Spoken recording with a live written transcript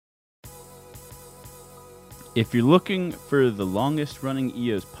If you're looking for the longest running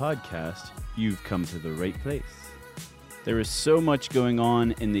EOS podcast, you've come to the right place. There is so much going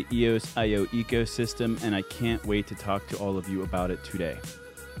on in the EOS IO ecosystem, and I can't wait to talk to all of you about it today.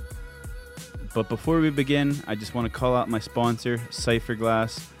 But before we begin, I just want to call out my sponsor,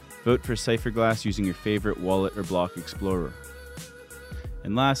 Cypherglass. Vote for Cypherglass using your favorite wallet or block explorer.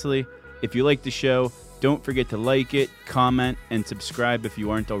 And lastly, if you like the show, don't forget to like it, comment, and subscribe if you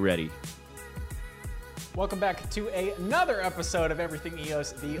aren't already. Welcome back to another episode of Everything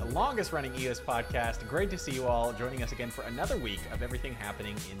EOS, the longest running EOS podcast. Great to see you all joining us again for another week of everything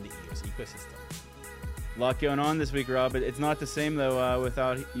happening in the EOS ecosystem. A lot going on this week, Rob. It's not the same, though,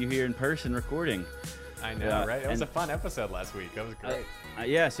 without you here in person recording. I know, right? It was a fun episode last week. That was great.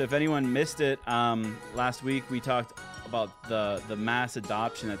 Yeah, so if anyone missed it, last week we talked about the mass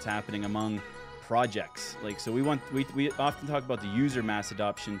adoption that's happening among projects. So we often talk about the user mass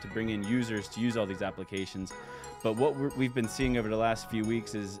adoption to bring in users to use all these applications. But what we've been seeing over the last few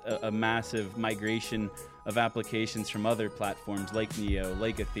weeks is a massive migration of applications from other platforms like Neo,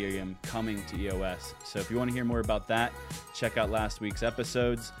 like Ethereum, coming to EOS. So if you want to hear more about that, check out last week's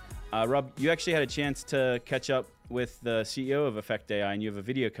episodes. Rob, you actually had a chance to catch up with the CEO of Effect AI, and you have a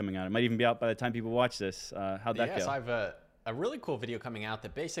video coming out. It might even be out by the time people watch this. How'd that go? Yes, I have a really cool video coming out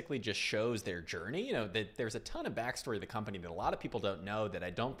that basically just shows their journey. You know, that there's a ton of backstory of the company that a lot of people don't know, that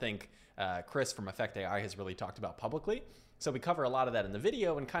I don't think Chris from Effect AI has really talked about publicly. So we cover a lot of that in the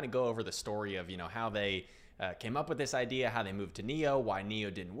video and kind of go over the story of, how they came up with this idea, how they moved to Neo, why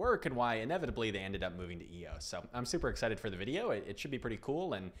Neo didn't work, and why inevitably they ended up moving to EOS. So I'm super excited for the video. It should be pretty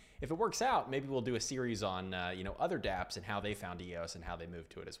cool. And if it works out, maybe we'll do a series on, other dApps and how they found EOS and how they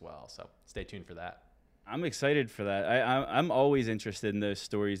moved to it as well. So stay tuned for that. I'm excited for that. I'm always interested in those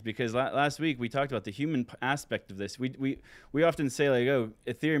stories because last week we talked about the human aspect of this. We often say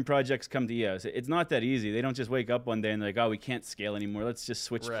Ethereum projects come to EOS. It's not that easy. They don't just wake up one day and they're like, oh, we can't scale anymore. Let's just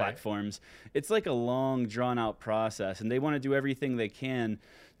switch platforms. It's like a long, drawn-out process, and they want to do everything they can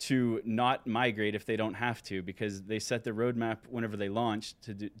to not migrate if they don't have to, because they set the roadmap whenever they launch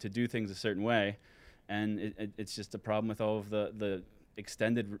to do things a certain way, and it's just a problem with all of the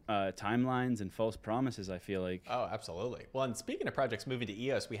extended timelines and false promises, I feel like. Oh, absolutely. Well, and speaking of projects moving to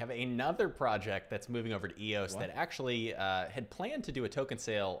EOS, we have another project that's moving over to EOS that actually had planned to do a token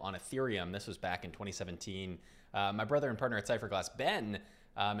sale on Ethereum. This was back in 2017. My brother and partner at Cypherglass, Ben,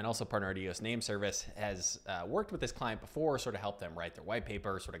 and also partner at EOS Name Service, has worked with this client before, sort of helped them write their white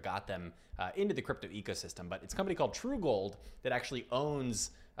paper, sort of got them into the crypto ecosystem. But it's a company called True Gold that actually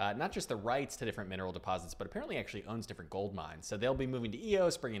owns not just the rights to different mineral deposits, but apparently actually owns different gold mines. So they'll be moving to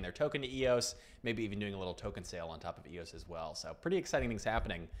EOS, bringing their token to EOS, maybe even doing a little token sale on top of EOS as well. So pretty exciting things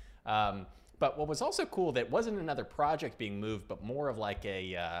happening. But what was also cool that wasn't another project being moved, but more of like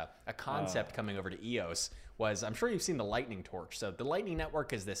a concept coming over to EOS was, I'm sure you've seen the Lightning Torch. So the Lightning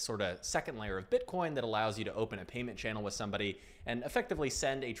Network is this sort of second layer of Bitcoin that allows you to open a payment channel with somebody and effectively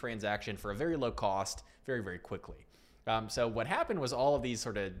send a transaction for a very low cost, very, very quickly. So what happened was all of these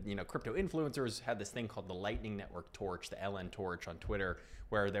sort of, crypto influencers had this thing called the Lightning Network Torch, the LN Torch on Twitter,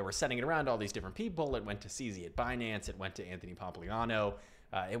 where they were sending it around to all these different people. It went to CZ at Binance. It went to Anthony Pompliano.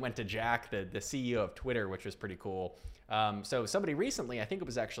 It went to Jack, the CEO of Twitter, which was pretty cool. So somebody recently, I think it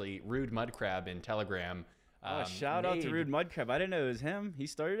was actually Rude Mudcrab in Telegram. Shout out to Rude Mudcrab. I didn't know it was him. He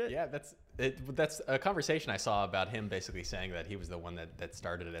started it? Yeah, that's a conversation I saw about him basically saying that he was the one that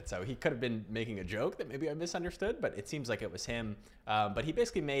started it. So he could have been making a joke that maybe I misunderstood, but it seems like it was him. But he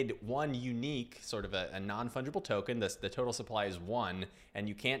basically made one unique sort of a non-fungible token. The total supply is 1, and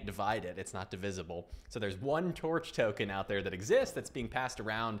you can't divide it. It's not divisible. So there's one Torch token out there that exists that's being passed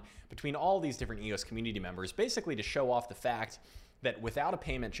around between all these different EOS community members, basically to show off the fact that without a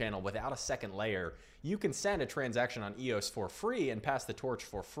payment channel, without a second layer, you can send a transaction on EOS for free and pass the torch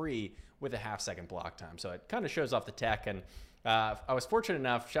for free with a half-second block time. So it kind of shows off the tech. And I was fortunate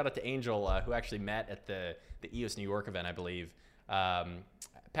enough, shout out to Angel, who actually met at the EOS New York event, I believe,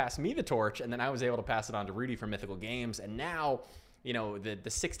 passed me the torch, and then I was able to pass it on to Rudy from Mythical Games. And now, the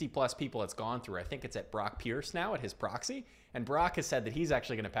 60-plus people it's gone through, I think it's at Brock Pierce now at his proxy. And Brock has said that he's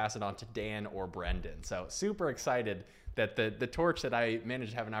actually going to pass it on to Dan or Brendan. So super excited that the torch that I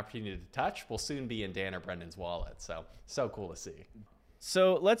managed to have an opportunity to touch will soon be in Dan or Brendan's wallet. So cool to see.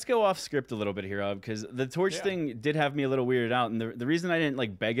 So let's go off script a little bit here, Rob, because the torch thing did have me a little weirded out. And the reason I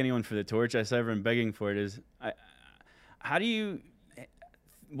didn't beg anyone for the torch, I saw everyone begging for it, is what do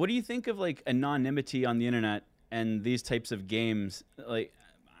you think of anonymity on the internet and these types of games?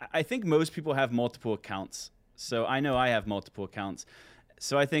 I think most people have multiple accounts. So I know I have multiple accounts.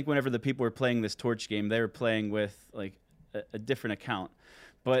 So I think whenever the people were playing this torch game, they were playing with a different account.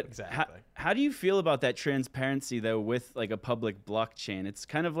 But Exactly. how do you feel about that transparency though with like a public blockchain? It's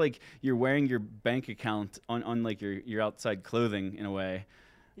kind of like you're wearing your bank account on like your outside clothing in a way.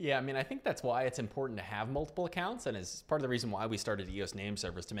 Yeah, I mean, I think that's why it's important to have multiple accounts, and is part of the reason why we started EOS name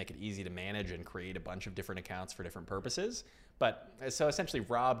servers, to make it easy to manage and create a bunch of different accounts for different purposes. But so essentially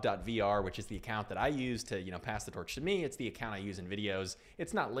rob.vr, which is the account that I use to, pass the torch to me, it's the account I use in videos.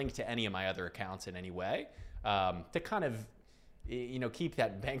 It's not linked to any of my other accounts in any way, to kind of, keep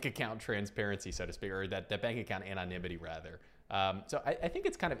that bank account transparency, so to speak, or that bank account anonymity rather. So I think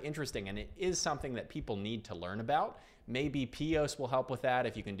it's kind of interesting, and it is something that people need to learn about. Maybe PEOS will help with that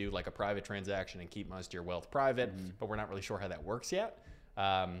if you can do like a private transaction and keep most of your wealth private, but we're not really sure how that works yet.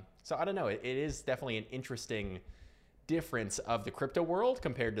 So I don't know. It is definitely an interesting difference of the crypto world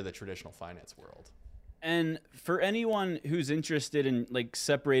compared to the traditional finance world. And for anyone who's interested in like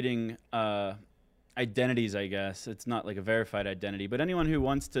separating identities, I guess it's not like a verified identity, but anyone who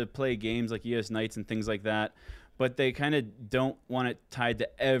wants to play games like EOS Nights and things like that, but they kind of don't want it tied to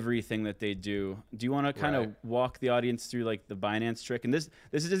everything that they do. Do you want to kind of walk the audience through like the Binance trick? And this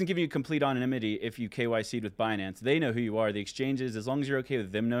doesn't give you complete anonymity if you KYC'd with Binance. They know who you are. The exchanges, as long as you're okay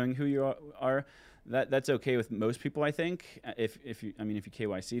with them knowing who you are, that's okay with most people, I think. If you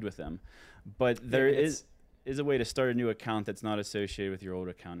KYC'd with them, but there is a way to start a new account that's not associated with your old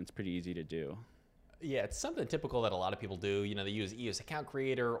account. It's pretty easy to do. Yeah, it's something typical that a lot of people do. They use EOS Account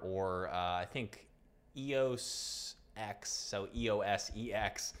Creator, or I think EOS X, so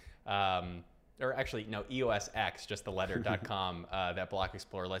EOSEX, or actually, no, EOSX, just the letter .com, that Block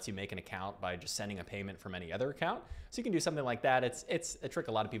Explorer lets you make an account by just sending a payment from any other account. So you can do something like that. It's a trick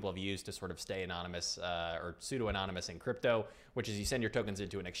a lot of people have used to sort of stay anonymous, or pseudo-anonymous in crypto, which is you send your tokens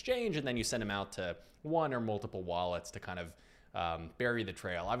into an exchange and then you send them out to one or multiple wallets to kind of bury the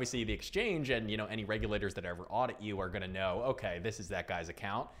trail. Obviously, the exchange and any regulators that ever audit you are going to know, okay, this is that guy's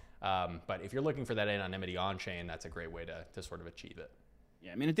account. But if you're looking for that anonymity on-chain, that's a great way to sort of achieve it.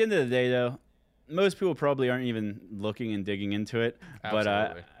 Yeah, I mean, at the end of the day, though, most people probably aren't even looking and digging into it.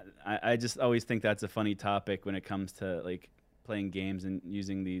 Absolutely. But I just always think that's a funny topic when it comes to like playing games and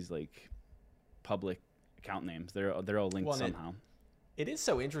using these like public account names. They're all linked somehow. It is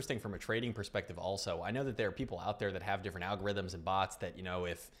so interesting from a trading perspective also. I know that there are people out there that have different algorithms and bots that,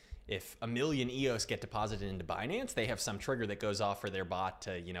 if 1 million EOS get deposited into Binance, they have some trigger that goes off for their bot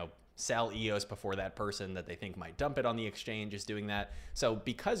to, sell EOS before that person that they think might dump it on the exchange is doing that. So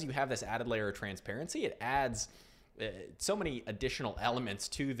because you have this added layer of transparency, it adds so many additional elements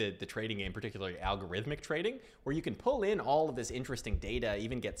to the trading game, particularly algorithmic trading, where you can pull in all of this interesting data,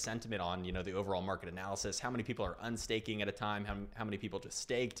 even get sentiment on, the overall market analysis, how many people are unstaking at a time, how many people just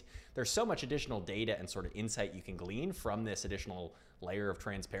staked. There's so much additional data and sort of insight you can glean from this additional layer of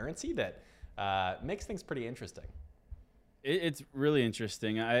transparency that makes things pretty interesting. It's really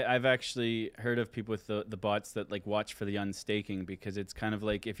interesting. I've actually heard of people with the bots that like watch for the unstaking, because it's kind of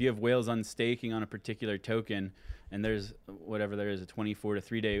like if you have whales unstaking on a particular token and there's a 24 to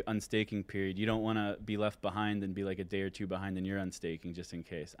 3 day unstaking period, you don't want to be left behind and be like a day or two behind in your unstaking just in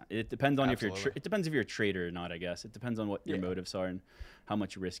case. It depends on if you're a trader or not, I guess. It depends on what your motives are and how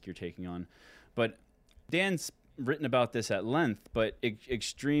much risk you're taking on. But Dan's written about this at length, but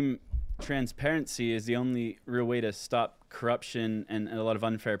extreme transparency is the only real way to stop corruption and a lot of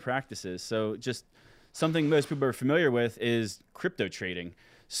unfair practices. So just something most people are familiar with is crypto trading.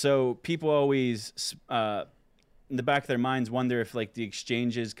 So people always, in the back of their minds, wonder if like the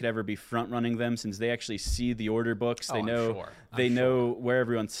exchanges could ever be front running them, since they actually see the order books. They know where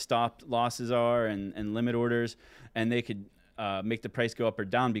everyone's stop losses are and limit orders, and they could make the price go up or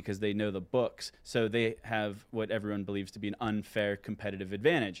down because they know the books. So they have what everyone believes to be an unfair competitive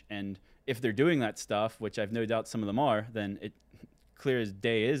advantage. And if they're doing that stuff, which I've no doubt some of them are, then it clear as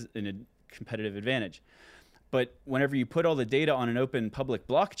day is a competitive advantage. But whenever you put all the data on an open public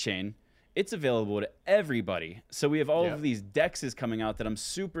blockchain, it's available to everybody. So we have all of these DEXs coming out that I'm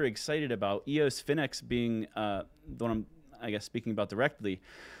super excited about. EOS Finex being the one I'm, I guess, speaking about directly.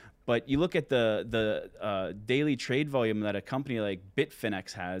 But you look at the daily trade volume that a company like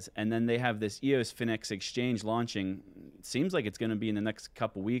Bitfinex has, and then they have this EOS Finex exchange launching. It seems like it's going to be in the next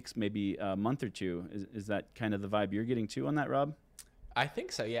couple weeks, maybe a month or two. Is that kind of the vibe you're getting too on that, Rob? I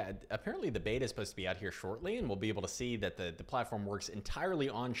think so, yeah. Apparently the beta is supposed to be out here shortly, and we'll be able to see that the platform works entirely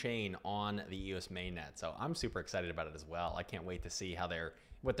on-chain on the EOS mainnet. So I'm super excited about it as well. I can't wait to see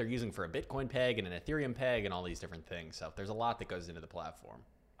what they're using for a Bitcoin peg and an Ethereum peg and all these different things. So there's a lot that goes into the platform.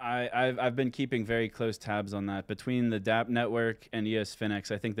 I've been keeping very close tabs on that. Between the DApp network and EOS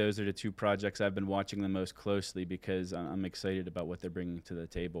Finex, I think those are the two projects I've been watching the most closely, because I'm excited about what they're bringing to the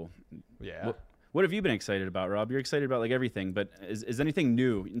table. Yeah. What have you been excited about, Rob? You're excited about like everything, but is anything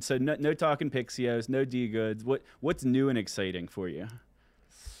new? And so no talking Pixios, no D-Goods. What's new and exciting for you?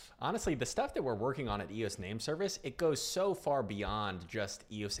 Honestly, the stuff that we're working on at EOS Name Service, it goes so far beyond just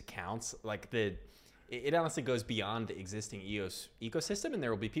EOS accounts. Like it honestly goes beyond the existing EOS ecosystem, and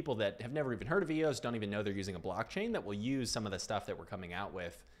there will be people that have never even heard of EOS, don't even know they're using a blockchain, that will use some of the stuff that we're coming out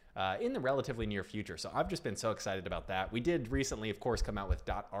with in the relatively near future. So I've just been so excited about that. We did recently, of course, come out with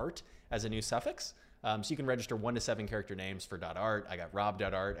 .art as a new suffix. So you can register 1 to 7 character names for .art. I got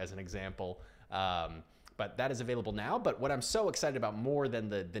rob.art as an example. But that is available now. But what I'm so excited about more than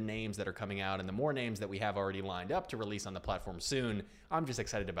the names that are coming out and the more names that we have already lined up to release on the platform soon, I'm just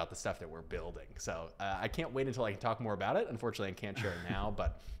excited about the stuff that we're building. So I can't wait until I can talk more about it. Unfortunately, I can't share it now,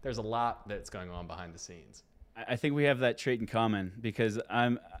 but there's a lot that's going on behind the scenes. I think we have that trait in common because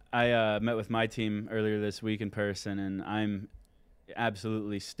I met with my team earlier this week in person, and I'm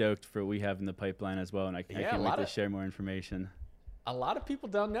absolutely stoked for what we have in the pipeline as well. And I can't wait to share more information. A lot of people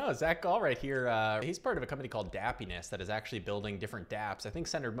don't know. Zach Gall right here, he's part of a company called Dappiness that is actually building different dApps, I think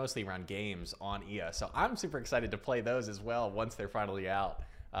centered mostly around games on EOS. So I'm super excited to play those as well once they're finally out.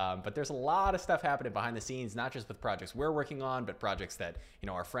 But there's a lot of stuff happening behind the scenes, not just with projects we're working on, but projects that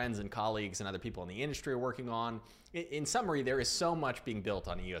our friends and colleagues and other people in the industry are working on. In summary, there is so much being built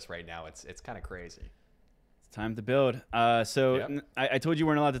on EOS right now. It's kind of crazy. Time to build. Yep. I told you we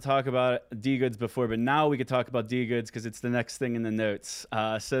weren't allowed to talk about D-Goods before, but now we could talk about D-Goods because it's the next thing in the notes.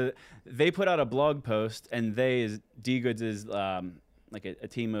 So they put out a blog post, and D-Goods is like a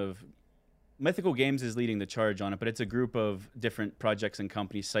team of Mythical Games is leading the charge on it, but it's a group of different projects and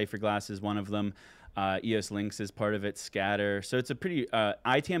companies. Cypherglass is one of them. EOS Lynx is part of it. Scatter. So it's a pretty.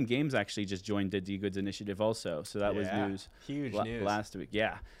 ITM Games actually just joined the D-Goods initiative also. So that was news. Huge news last week.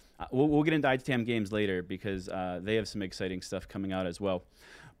 Yeah. We'll get into ITM Games later because they have some exciting stuff coming out as well.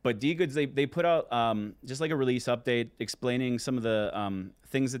 But D-Goods, they put out just like a release update explaining some of the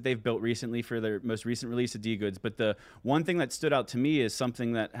things that they've built recently for their most recent release of D-Goods. But the one thing that stood out to me is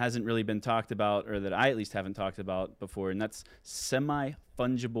something that hasn't really been talked about, or that I at least haven't talked about before, and that's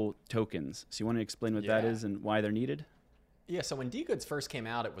semi-fungible tokens. So you want to explain what that is and why they're needed? Yeah, so when D-Goods first came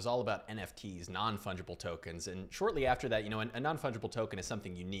out, it was all about NFTs, non-fungible tokens. And shortly after that, a non-fungible token is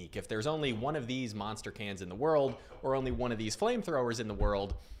something unique. If there's only one of these monster cans in the world, or only one of these flamethrowers in the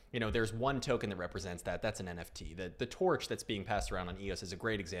world, there's one token that represents that. That's an NFT. The torch that's being passed around on EOS is a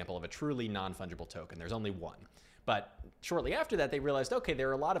great example of a truly non-fungible token. There's only one. But shortly after that, they realized, okay, there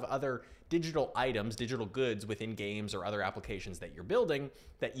are a lot of other digital items, digital goods within games or other applications that you're building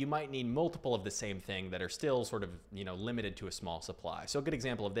that you might need multiple of the same thing that are still sort of, limited to a small supply. So a good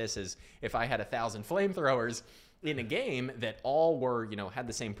example of this is if I had 1,000 flamethrowers in a game that all were, had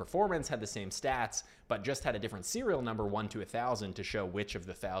the same performance, had the same stats, but just had a different serial number 1 to 1,000 to show which of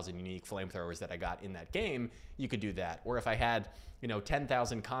the 1,000 unique flamethrowers that I got in that game, you could do that. Or if I had,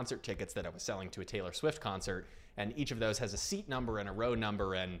 10,000 concert tickets that I was selling to a Taylor Swift concert, and each of those has a seat number and a row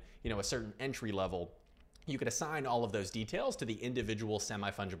number and, a certain entry level, you could assign all of those details to the individual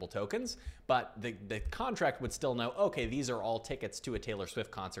semi-fungible tokens, but the contract would still know, okay, these are all tickets to a Taylor Swift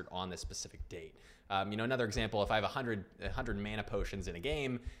concert on this specific date. Another example, if I have 100 mana potions in a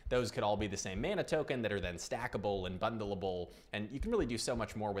game, those could all be the same mana token that are then stackable and bundleable, and you can really do so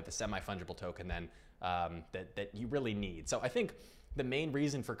much more with the semi-fungible token than that you really need. So I think the main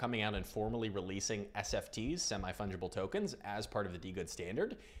reason for coming out and formally releasing SFTs, semi-fungible tokens, as part of the D-Goods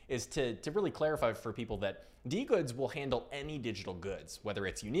standard is to really clarify for people that D-Goods will handle any digital goods, whether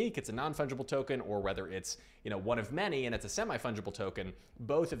it's unique, it's a non-fungible token, or whether it's one of many and it's a semi-fungible token.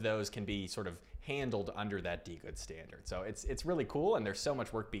 Both of those can be sort of handled under that D-Goods standard. So it's really cool, and there's so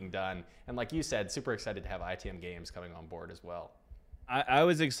much work being done. And like you said, super excited to have ITM Games coming on board as well. I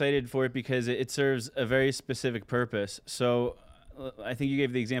was excited for it because it serves a very specific purpose. So I think you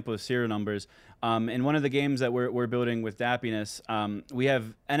gave the example of serial numbers. In one of the games that we're building with Dappiness, we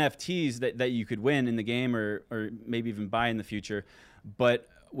have NFTs that you could win in the game or maybe even buy in the future. But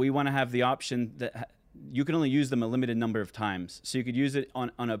we want to have the option that you can only use them a limited number of times. So you could use it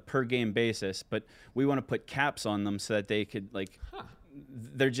on a per game basis, but we want to put caps on them so that they could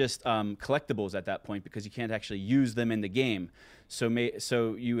they're just collectibles at that point because you can't actually use them in the game.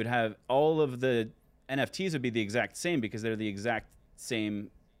 So you would have all of the NFTs would be the exact same because they're the exact same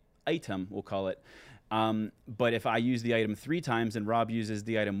item, we'll call it. But if I use the item 3 times and Rob uses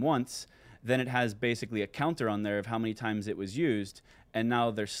the item once, then it has basically a counter on there of how many times it was used. And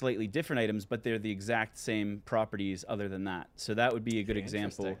now they're slightly different items, but they're the exact same properties other than that. So that would be a good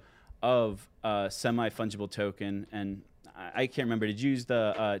example of a semi-fungible token. And I can't remember, did you use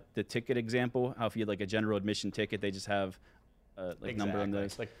the ticket example? How if you had like a general admission ticket, they just have number on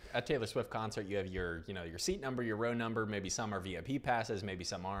those. Like at Taylor Swift concert, you have your seat number, your row number. Maybe some are VIP passes, maybe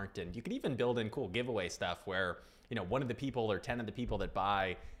some aren't, and you could even build in cool giveaway stuff where one of the people or 10 of the people that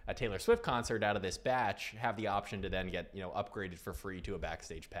buy a Taylor Swift concert out of this batch have the option to then get upgraded for free to a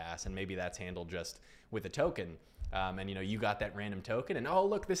backstage pass, and maybe that's handled just with a token. And you got that random token, and oh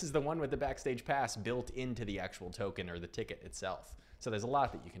look, this is the one with the backstage pass built into the actual token or the ticket itself. So there's a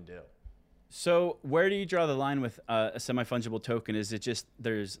lot that you can do. So where do you draw the line with a semi-fungible token? Is it just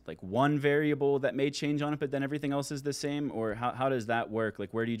there's like one variable that may change on it, but then everything else is the same? Or how does that work?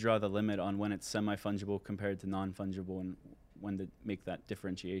 Like where do you draw the limit on when it's semi-fungible compared to non-fungible and when to make that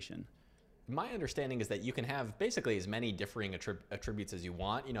differentiation? My understanding is that you can have basically as many differing attributes as you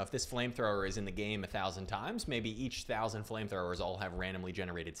want. If this flamethrower is in the game 1,000 times, maybe each 1,000 flamethrowers all have randomly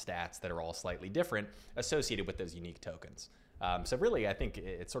generated stats that are all slightly different associated with those unique tokens. So really, I think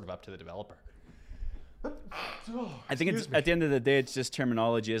it's sort of up to the developer. I think at the end of the day, it's just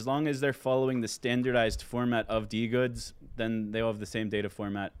terminology. As long as they're following the standardized format of DGoods, then they all have the same data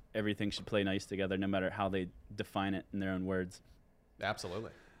format. Everything should play nice together, no matter how they define it in their own words. Absolutely.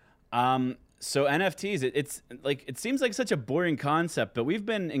 So NFTs, it seems like such a boring concept, but we've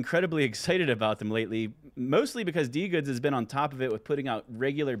been incredibly excited about them lately, mostly because DGoods has been on top of it with putting out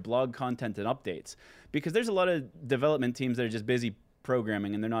regular blog content and updates. Because there's a lot of development teams that are just busy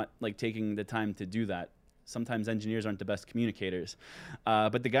programming and they're not like taking the time to do that. Sometimes engineers aren't the best communicators.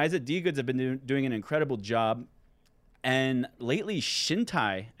 But the guys at DGoods have been doing an incredible job. And lately,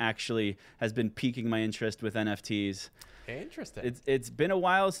 Shintai actually has been piquing my interest with NFTs. Interesting. It's been a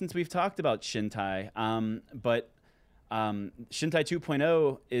while since we've talked about Shintai, but Shintai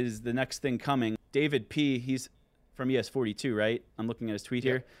 2.0 is the next thing coming. David P., he's from ES42, right? I'm looking at his tweet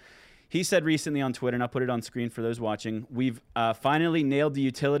here. He said recently on Twitter, and I'll put it on screen for those watching, we've finally nailed the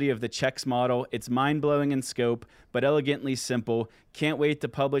utility of the checks model. It's mind-blowing in scope, but elegantly simple. Can't wait to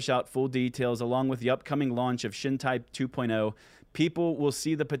publish out full details along with the upcoming launch of Shintai 2.0. People will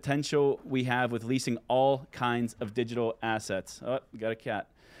see the potential we have with leasing all kinds of digital assets. Oh, we got a cat.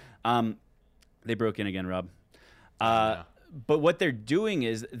 They broke in again, Rob. But what they're doing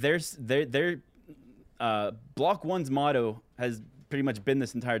is their Block One's motto has pretty much been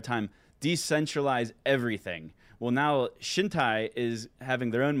this entire time: decentralize everything. Well, now Shintai is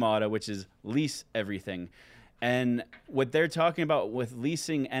having their own motto, which is lease everything. And what they're talking about with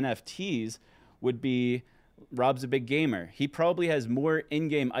leasing NFTs would be, Rob's a big gamer. He probably has more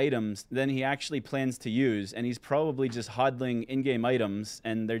in-game items than he actually plans to use, and he's probably just hodling in-game items,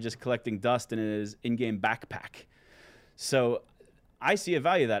 and they're just collecting dust in his in-game backpack. So I see a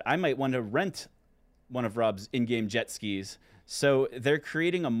value that I might want to rent one of Rob's in-game jet skis. So they're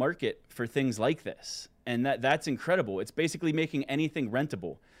creating a market for things like this, and that's incredible. It's basically making anything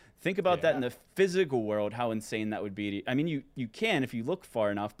rentable. Think about that in the physical world, how insane that would be. I mean, you can if you look far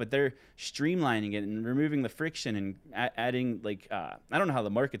enough, but they're streamlining it and removing the friction and adding, like, I don't know how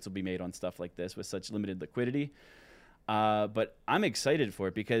the markets will be made on stuff like this with such limited liquidity. But I'm excited for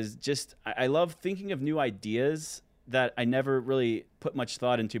it because I love thinking of new ideas that I never really put much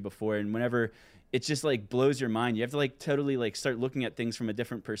thought into before. And whenever it just like blows your mind, you have to like totally like start looking at things from a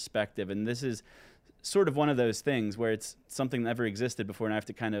different perspective. And this is sort of one of those things where it's something that never existed before, and I have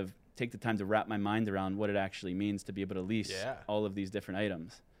to kind of take the time to wrap my mind around what it actually means to be able to lease all of these different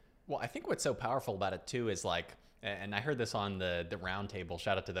items. Well, I think what's so powerful about it too is like, and I heard this on the Roundtable,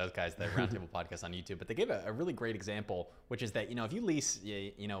 shout out to those guys, the Roundtable podcast on YouTube, but they gave a really great example, which is that, if you lease,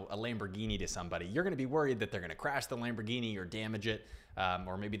 a Lamborghini to somebody, you're going to be worried that they're going to crash the Lamborghini or damage it,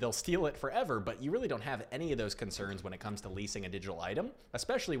 or maybe they'll steal it forever, but you really don't have any of those concerns when it comes to leasing a digital item,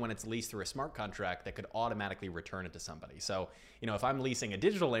 especially when it's leased through a smart contract that could automatically return it to somebody. So, if I'm leasing a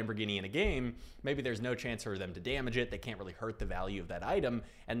digital Lamborghini in a game, maybe there's no chance for them to damage it. They can't really hurt the value of that item.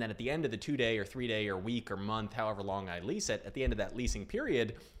 And then at the end of the 2-day or 3-day or week or month, however long I lease it, at the end of that leasing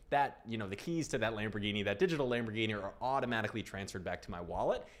period, that, the keys to that Lamborghini, that digital Lamborghini, are automatically transferred back to my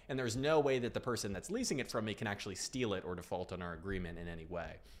wallet. And there's no way that the person that's leasing it from me can actually steal it or default on our agreement in any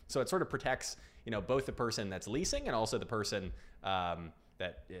way. So it sort of protects, both the person that's leasing and also the person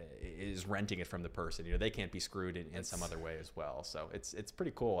that is renting it from the person. They can't be screwed in some other way as well. So it's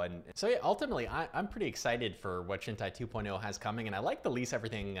pretty cool. And so yeah, ultimately, I'm pretty excited for what Shintai 2.0 has coming, and I like the lease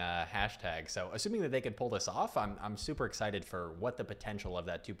everything hashtag. So assuming that they can pull this off, I'm super excited for what the potential of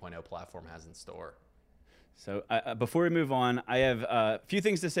that 2.0 platform has in store. So before we move on, I have a few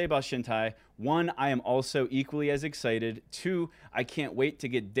things to say about Shintai. One, I am also equally as excited. Two, I can't wait to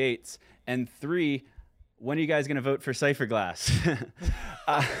get dates. And three, when are you guys going to vote for Cypherglass?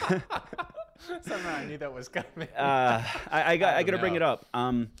 Somehow I knew that was coming. I got to bring it up.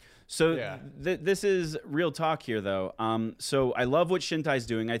 So Yeah. This is real talk here, though. So I love what Shintai's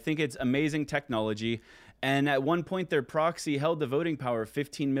doing. I think it's amazing technology. And at one point, their proxy held the voting power of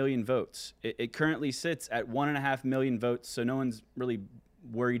 15 million votes. It currently sits at 1.5 million votes, so no one's really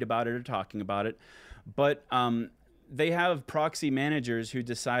worried about it or talking about it. But they have proxy managers who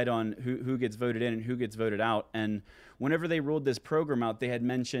decide on who gets voted in and who gets voted out. And whenever they rolled this program out, they had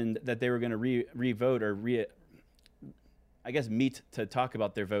mentioned that they were going to re-vote or meet to talk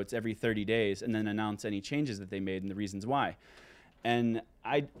about their votes every 30 days and then announce any changes that they made and the reasons why. And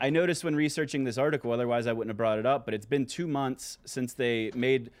I noticed when researching this article, otherwise I wouldn't have brought it up, but it's been 2 months since they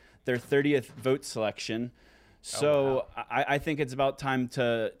made their 30th vote selection. So I think it's about time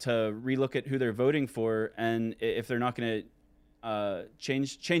to relook at who they're voting for, and if they're not going to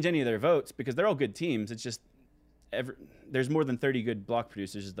change any of their votes, because they're all good teams. It's just there's more than 30 good block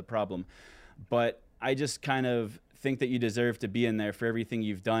producers is the problem. But I just kind of think that you deserve to be in there for everything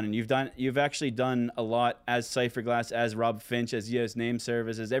you've done, and you've actually done a lot as Cypherglass, as Rob Finch, as EOS Name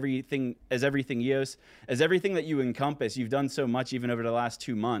Service, as everything EOS, as everything that you encompass. You've done so much even over the last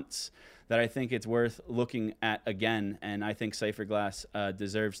 2 months that I think it's worth looking at again, and I think Cypherglass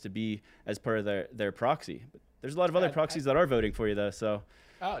deserves to be as part of their proxy. But there's a lot of other proxies that are voting for you, though, so...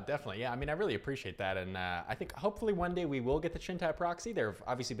 Oh, definitely. Yeah, I mean, I really appreciate that. And I think hopefully one day we will get the Shintai proxy. There have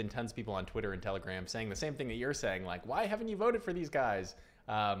obviously been tons of people on Twitter and Telegram saying the same thing that you're saying, like, why haven't you voted for these guys?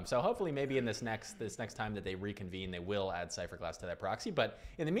 So hopefully maybe in this next time that they reconvene, they will add Cypherglass to that proxy. But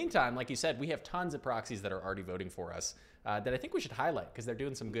in the meantime, like you said, we have tons of proxies that are already voting for us that I think we should highlight because they're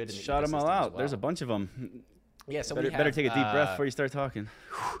doing some good in the Shout them all out. well. There's a bunch of them. Yeah, so better take a deep breath before you start talking.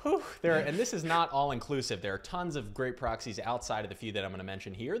 And this is not all inclusive. There are tons of great proxies outside of the few that I'm going to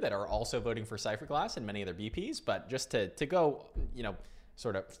mention here that are also voting for Cypherglass and many other BPs. But just to go,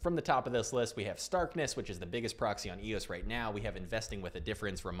 sort of from the top of this list, we have Starkness, which is the biggest proxy on EOS right now. We have Investing with a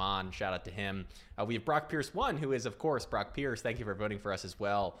Difference, Rahman, shout out to him. We have Brock Pierce 1, who is, of course, Brock Pierce. Thank you for voting for us as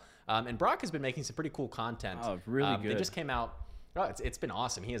well. And Brock has been making some pretty cool content. Oh, really good. They just came out. Oh, it's been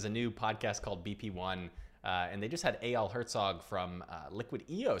awesome. He has a new podcast called BP1. And they just had Eyal Herzog from Liquid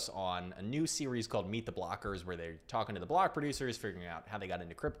EOS on a new series called Meet the Blockers, where they're talking to the block producers, figuring out how they got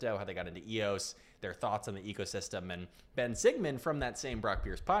into crypto, how they got into EOS, their thoughts on the ecosystem. And Ben Sigmund from that same Brock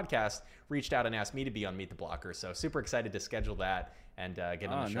Pierce podcast reached out and asked me to be on Meet the Blockers. So super excited to schedule that and get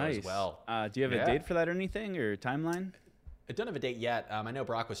on the show as well. Do you have a date for that or anything, or timeline? I don't have a date yet. I know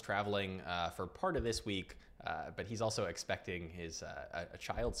Brock was traveling for part of this week. But he's also expecting his a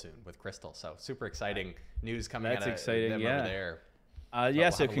child soon with Crystal. So super exciting news coming out of them over there.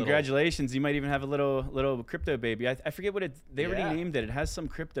 So congratulations. You might even have a little crypto baby. I forget what they already named it. It has some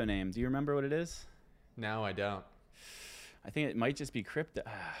crypto name. Do you remember what it is? No, I don't. I think it might just be crypto.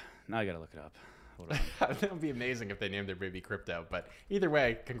 Now I got to look it up. Hold on. That would be amazing if they named their baby crypto. But either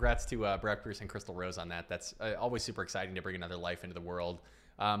way, congrats to Brock Pierce and Crystal Rose on that. That's always super exciting to bring another life into the world.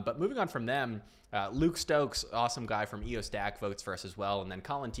 But moving on from them, Luke Stokes, awesome guy from EOS DAC, votes for us as well. And then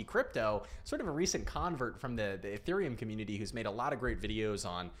Colin T. Crypto, sort of a recent convert from the Ethereum community who's made a lot of great videos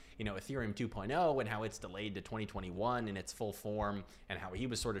on, Ethereum 2.0 and how it's delayed to 2021 in its full form, and how he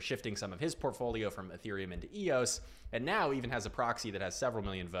was sort of shifting some of his portfolio from Ethereum into EOS, and now even has a proxy that has several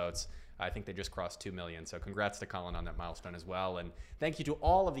million votes. I think they just crossed 2 million. So congrats to Colin on that milestone as well. And thank you to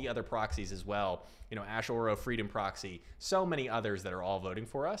all of the other proxies as well. Ash Oro, Freedom Proxy, so many others that are all voting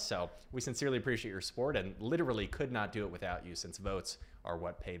for us. So we sincerely appreciate your support and literally could not do it without you, since votes are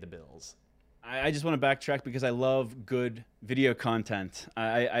what pay the bills. I just want to backtrack because I love good video content.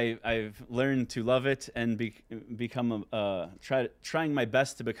 I've learned to love it and become trying my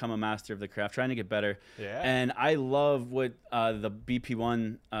best to become a master of the craft, trying to get better. Yeah. And I love what the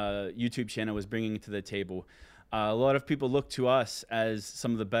BP1 YouTube channel was bringing to the table. A lot of people look to us as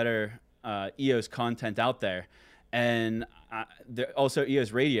some of the better EOS content out there. And also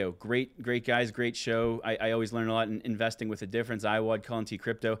EOS Radio, great guys, great show. I always learn a lot in Investing with a Difference, IWAD, Colin T.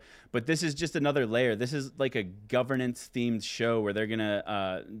 Crypto. But this is just another layer. This is like a governance-themed show where they're going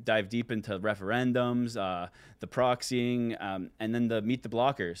to dive deep into referendums, the proxying, and then the Meet the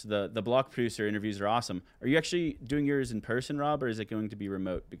Blockers. The block producer interviews are awesome. Are you actually doing yours in person, Rob, or is it going to be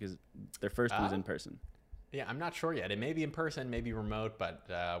remote? Because their first one was in person. Yeah, I'm not sure yet. It may be in person, maybe remote, but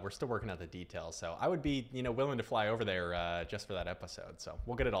we're still working out the details. So I would be, willing to fly over there just for that episode. So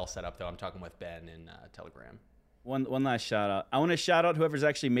we'll get it all set up, though. I'm talking with Ben in Telegram. One last shout out. I want to shout out whoever's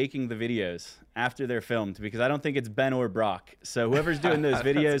actually making the videos after they're filmed, because I don't think it's Ben or Brock. So whoever's doing those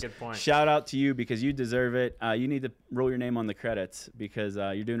videos, shout out to you because you deserve it. You need to roll your name on the credits because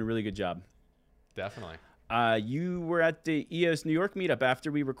you're doing a really good job. Definitely. You were at the EOS New York meetup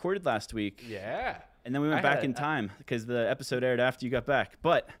after we recorded last week. Yeah. And then we went back in time because the episode aired after you got back.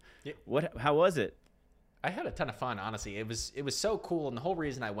 But how was it? I had a ton of fun, honestly. It was so cool, and the whole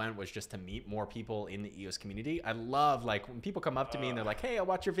reason I went was just to meet more people in the EOS community. I love, like, when people come up to me and they're like, hey, I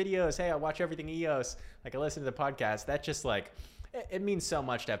watch your videos. Hey, I watch everything EOS. Like, I listen to the podcast. That just, like, it means so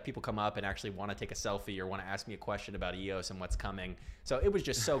much to have people come up and actually want to take a selfie or want to ask me a question about EOS and what's coming. So it was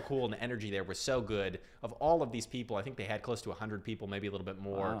just so cool, and the energy there was so good. Of all of these people, I think they had close to 100 people, maybe a little bit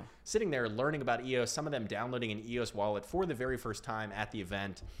more, sitting there learning about EOS, some of them downloading an EOS wallet for the very first time at the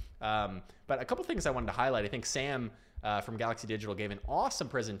event. But a couple things I wanted to highlight. I think Sam from Galaxy Digital gave an awesome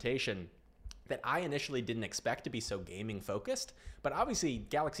presentation that I initially didn't expect to be so gaming focused, but obviously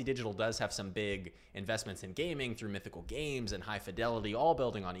Galaxy Digital does have some big investments in gaming through Mythical Games and High Fidelity, all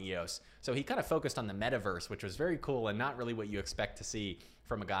building on EOS. So he kind of focused on the metaverse, which was very cool and not really what you expect to see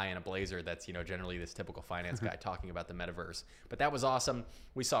from a guy in a blazer that's, you know, generally this typical finance guy talking about the metaverse. But that was awesome.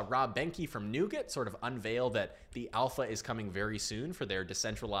 We saw Rob Behnke from Nougat sort of unveil that the alpha is coming very soon for their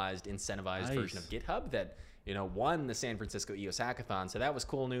decentralized, incentivized version of GitHub that, you know, won the San Francisco EOS Hackathon. So that was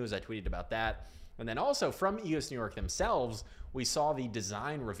cool news. I tweeted about that. And then also from EOS New York themselves, we saw the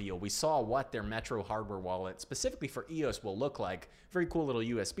design reveal. We saw what their Metro hardware wallet specifically for EOS will look like. Very cool little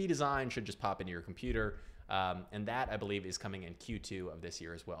USB design, should just pop into your computer. And that, I believe, is coming in Q2 of this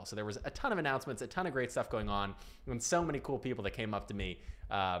year as well. So there was a ton of announcements, a ton of great stuff going on, and so many cool people that came up to me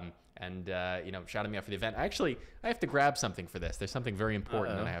and you know, shouted me out for the event. I have to grab something for this. There's something very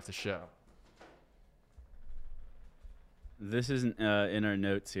important that I have to show. This isn't in our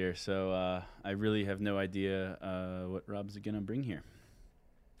notes here, so I really have no idea what Rob's going to bring here.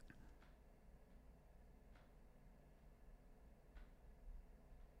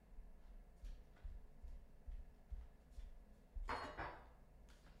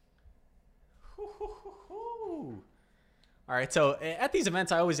 All right, so at these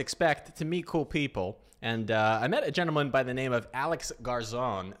events, I always expect to meet cool people. And I met a gentleman by the name of Alex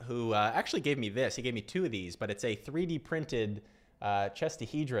Garzon, who actually gave me this. He gave me two of these, but it's a 3D printed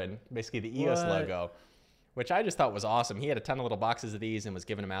chestahedron, basically the EOS logo, which I just thought was awesome. He had a ton of little boxes of these and was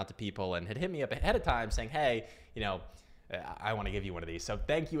giving them out to people and had hit me up ahead of time saying, hey, you know, I want to give you one of these. So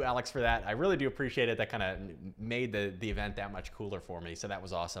thank you, Alex, for that. I really do appreciate it. That kind of made the event that much cooler for me. So that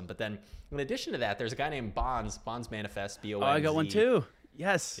was awesome. But then in addition to that, there's a guy named Bonds Manifest, B-O-N-Z. Oh, I got one too.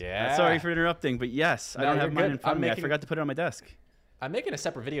 Yes. Yeah. Sorry for interrupting, but yes, I don't have mine in front of me. I forgot to put it on my desk. I'm making a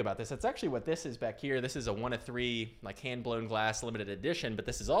separate video about this. That's actually what this is back here. This is a 1 of 3 like hand-blown glass limited edition, but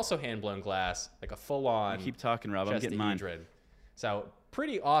this is also hand-blown glass, like a full-on. Keep talking, Rob. I'm getting mine. So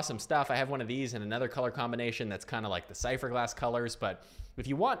pretty awesome stuff. I have one of these in another color combination that's kind of like the cipher glass colors. But if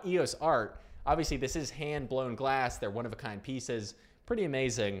you want EOS art, obviously this is hand-blown glass. They're one-of-a-kind pieces. Pretty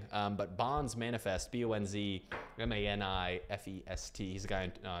amazing. But Bonds Manifest, B-O-N-Z M-A-N-I-F-E-S-T. He's a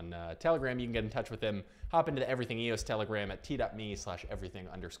guy on Telegram. You can get in touch with him. Hop into the Everything EOS Telegram at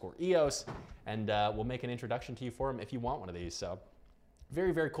t.me/everything_EOS. And we'll make an introduction to you for him if you want one of these. So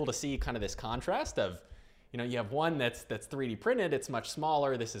very, very cool to see kind of this contrast of, you know, you have one that's 3D printed. It's much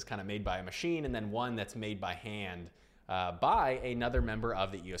smaller. This is kind of made by a machine. And then one that's made by hand by another member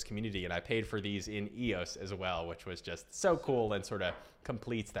of the EOS community. And I paid for these in EOS as well, which was just so cool and sort of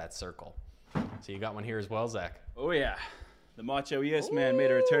completes that circle. So you got one here as well, Zach? Oh, yeah. The Macho EOS man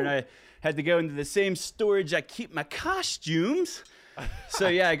made a return. I had to go into the same storage I keep my costumes. So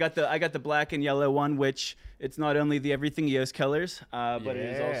yeah, I got the black and yellow one, which it's not only the Everything EOS colors, but it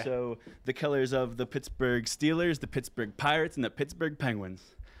is also the colors of the Pittsburgh Steelers, the Pittsburgh Pirates, and the Pittsburgh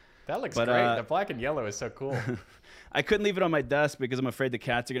Penguins. That looks great. The black and yellow is so cool. I couldn't leave it on my desk because I'm afraid the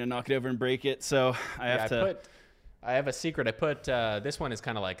cats are going to knock it over and break it. So I have to. I have a secret. I put this one is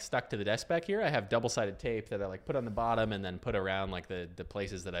kind of like stuck to the desk back here. I have double-sided tape that I like put on the bottom and then put around like the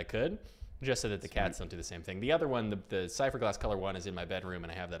places that I could, just so that the cats don't do the same thing. The other one, the cipher glass color one, is in my bedroom,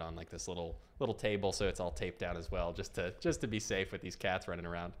 and I have that on like this little table, so it's all taped down as well, just to be safe with these cats running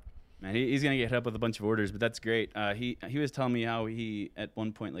around. Man, he's gonna get hit up with a bunch of orders, but that's great. He was telling me how he at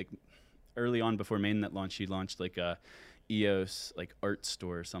one point, like early on before mainnet launch, he launched like a EOS like art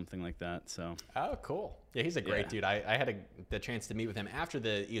store or something like that. So cool. Yeah, he's a great dude. I had the chance to meet with him after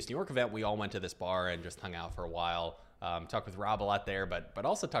the EOS New York event. We all went to this bar and just hung out for a while. Talked with Rob a lot there, but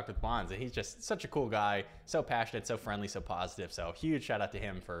also talked with Bonds. And he's just such a cool guy, so passionate, so friendly, so positive. So huge shout out to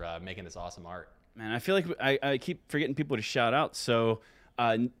him for making this awesome art. Man, I feel like I keep forgetting people to shout out. So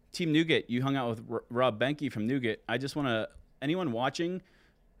Team Nougat, you hung out with Rob Behnke from Nougat. I just want to, anyone watching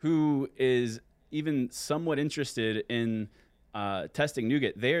who is even somewhat interested in testing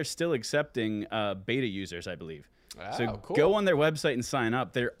Nougat, they are still accepting beta users, I believe. So cool. Go on their website and sign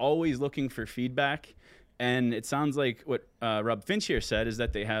up. They're always looking for feedback. And it sounds like what Rob Finch here said is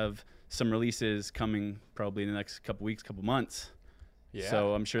that they have some releases coming probably in the next couple weeks, couple months. Yeah.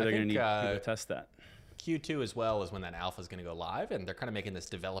 So I'm sure they're going to need people to test that. Q2 as well is when that alpha is going to go live, and they're kind of making this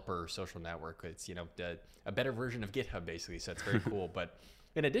developer social network. It's, you know, a better version of GitHub basically. So it's very cool. But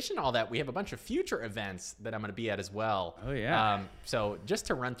in addition to all that, we have a bunch of future events that I'm going to be at as well. Oh, yeah. So just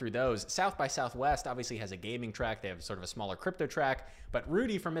to run through those, South by Southwest obviously has a gaming track. They have sort of a smaller crypto track. But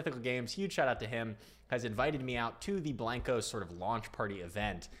Rudy from Mythical Games, huge shout out to him, has invited me out to the Blankos sort of launch party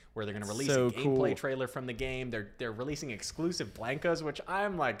event where they're going to release a gameplay trailer from the game. They're releasing exclusive Blankos, which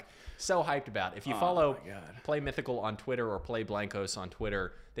I'm like so hyped about. If you follow Play Mythical on Twitter or Play Blankos on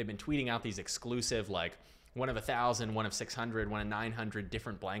Twitter, they've been tweeting out these exclusive, like, one of 1,000, one of 600, one of 900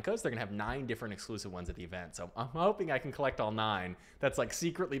 different Blankos. They're going to have 9 different exclusive ones at the event. So I'm hoping I can collect all 9. That's like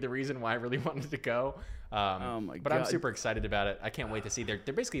secretly the reason why I really wanted to go. Oh my God. But I'm super excited about it. I can't wait to see. They're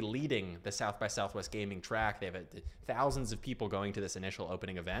basically leading the South by Southwest gaming track. They have thousands of people going to this initial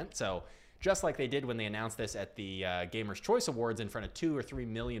opening event. So just like they did when they announced this at the Gamers' Choice Awards in front of 2 or 3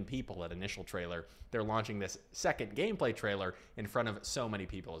 million people at initial trailer, they're launching this second gameplay trailer in front of so many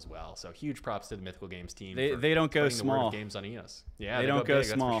people as well. So huge props to the Mythical Games team. They don't go small. The games on EOS. Yeah, they don't go big,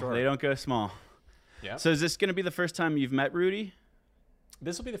 small. sure. They don't go small. Yeah. So is this going to be the first time you've met Rudy?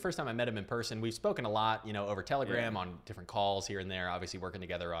 This will be the first time I met him in person. We've spoken a lot, you know, over Telegram on different calls here and there, obviously working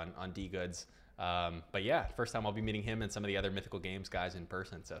together on D-Goods. But yeah, first time I'll be meeting him and some of the other Mythical Games guys in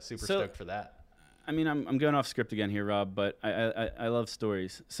person. So super stoked for that. I mean, I'm going off script again here, Rob, but I love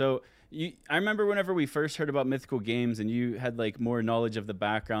stories. So I remember whenever we first heard about Mythical Games and you had like more knowledge of the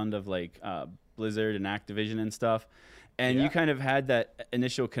background of like Blizzard and Activision and stuff. And you kind of had that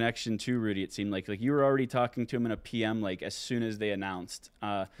initial connection to Rudy, it seemed like you were already talking to him in a PM like as soon as they announced.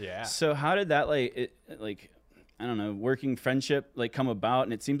 So how did that I don't know, working friendship like come about?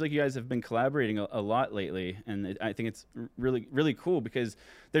 And it seems like you guys have been collaborating a lot lately. And I think it's really, really cool because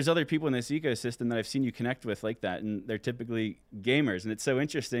there's other people in this ecosystem that I've seen you connect with like that. And they're typically gamers. And it's so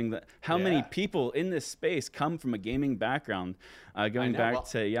interesting that how many people in this space come from a gaming background, going back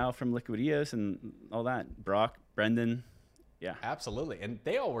to Yao from Liquid EOS and all that, Brock, Brendan. Yeah, absolutely. And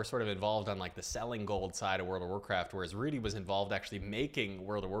they all were sort of involved on like the selling gold side of World of Warcraft, whereas Rudy was involved actually making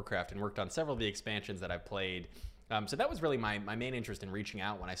World of Warcraft and worked on several of the expansions that I've played. So that was really my main interest in reaching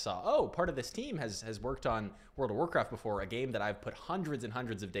out when I saw, oh, part of this team has worked on World of Warcraft before, a game that I've put hundreds and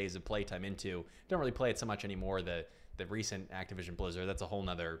hundreds of days of playtime into. Don't really play it so much anymore. The recent Activision Blizzard, that's a whole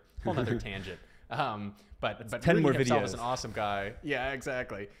nother tangent. But 10 Rudy more himself videos. is an awesome guy. Yeah,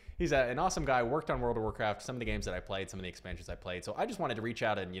 exactly. He's an awesome guy, worked on World of Warcraft, some of the games that I played, some of the expansions I played. So I just wanted to reach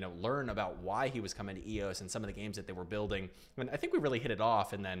out and, you know, learn about why he was coming to EOS and some of the games that they were building. And I think we really hit it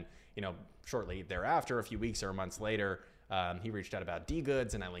off. And then, you know, shortly thereafter, a few weeks or months later, he reached out about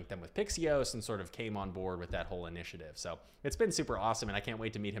D-Goods and I linked them with Pixios and sort of came on board with that whole initiative. So it's been super awesome and I can't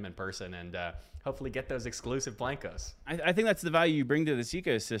wait to meet him in person and hopefully get those exclusive Blankos. I think that's the value you bring to this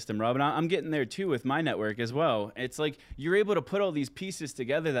ecosystem, Rob. And I'm getting there too with my network as well. It's like you're able to put all these pieces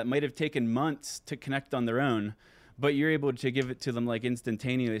together that might have taken months to connect on their own, but you're able to give it to them like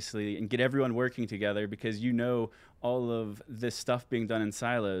instantaneously and get everyone working together because you know all of this stuff being done in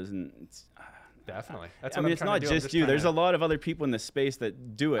silos. And it's, definitely. That's what I mean, it's not just you. There's a lot of other people in this space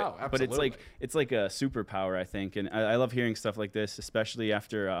that do it, but it's like a superpower, I think. And I love hearing stuff like this, especially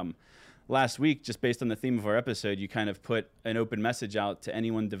after last week, just based on the theme of our episode, you kind of put an open message out to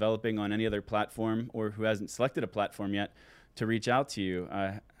anyone developing on any other platform or who hasn't selected a platform yet to reach out to you.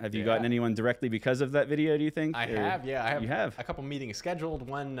 Have you gotten anyone directly because of that video, do you think? I have, yeah. I have a couple meetings scheduled,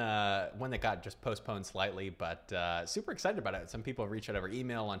 one that got just postponed slightly, but super excited about it. Some people have reached out over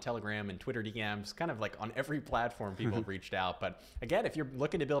email, on Telegram and Twitter DMs, kind of like on every platform people have reached out. But again, if you're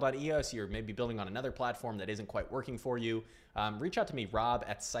looking to build on EOS, you're maybe building on another platform that isn't quite working for you, reach out to me, Rob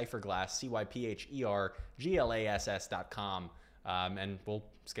at Cypherglass, CYPHERGLASS.com. And we'll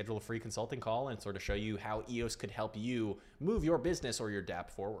schedule a free consulting call and sort of show you how EOS could help you move your business or your DApp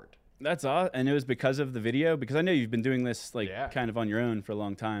forward. That's awesome. And it was because of the video? Because I know you've been doing this kind of on your own for a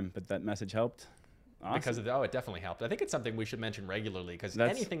long time, but that message helped? Awesome. Because of it definitely helped. I think it's something we should mention regularly because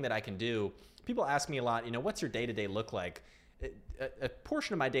anything that I can do, people ask me a lot, you know, what's your day-to-day look like? A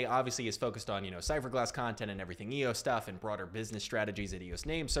portion of my day obviously is focused on, you know, Cypherglass content and everything EOS stuff and broader business strategies at EOS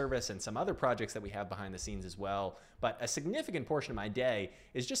Name Service and some other projects that we have behind the scenes as well. But a significant portion of my day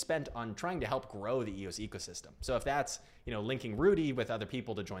is just spent on trying to help grow the EOS ecosystem. So if that's, you know, linking Rudy with other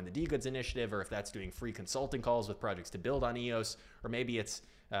people to join the D-Goods initiative, or if that's doing free consulting calls with projects to build on EOS, or maybe it's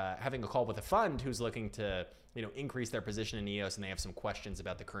having a call with a fund who's looking to, you know, increase their position in EOS and they have some questions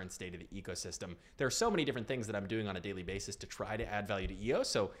about the current state of the ecosystem. There are so many different things that I'm doing on a daily basis to try to add value to EOS.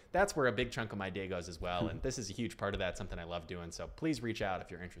 So that's where a big chunk of my day goes as well. And this is a huge part of that, something I love doing. So please reach out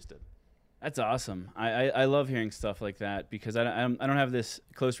if you're interested. That's awesome. I love hearing stuff like that because I don't have this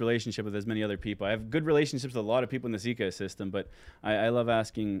close relationship with as many other people. I have good relationships with a lot of people in this ecosystem, but I love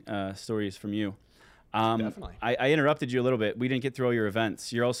asking stories from you. Definitely. I interrupted you a little bit. We didn't get through all your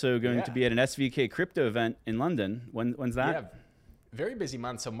events. You're also going to be at an SVK crypto event in London. When's that? Yeah, very busy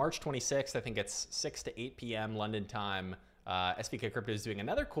month. So March 26th, I think it's 6 to 8 p.m. London time. SVK Crypto is doing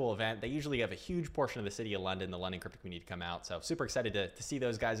another cool event. They usually have a huge portion of the city of London, the London crypto community, come out. So super excited to see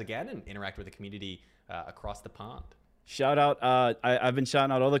those guys again and interact with the community across the pond. Shout out. I've been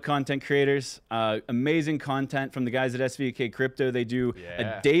shouting out all the content creators. Amazing content from the guys at SVK Crypto. They do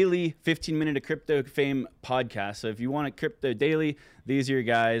a daily 15-minute of crypto fame podcast. So if you want a crypto daily, these are your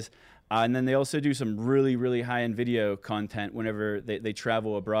guys. And then they also do some really, really high-end video content whenever they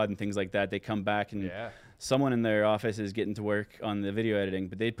travel abroad and things like that. They come back and someone in their office is getting to work on the video editing.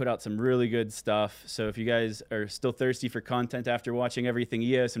 But they put out some really good stuff. So if you guys are still thirsty for content after watching everything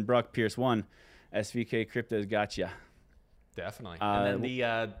EOS and Brock Pierce won, SVK Crypto's got ya. Definitely. And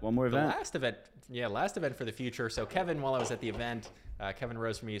then one more event. Last event for the future. So Kevin, while I was at the event, Kevin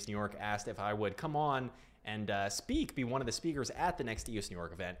Rose from EOS New York asked if I would come on and be one of the speakers at the next EOS New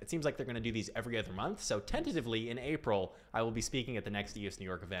York event. It seems like they're going to do these every other month. So tentatively in April, I will be speaking at the next EOS New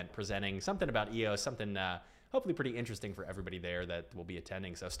York event, presenting something about EOS, something hopefully pretty interesting for everybody there that will be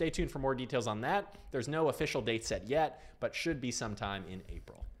attending. So stay tuned for more details on that. There's no official date set yet, but should be sometime in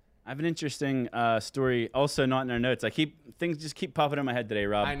April. I have an interesting story, also not in our notes. Things just keep popping in my head today,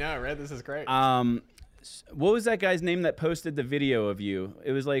 Rob. I know, right? This is great. What was that guy's name that posted the video of you?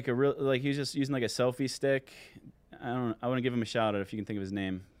 It was like he was just using like a selfie stick. I want to give him a shout out if you can think of his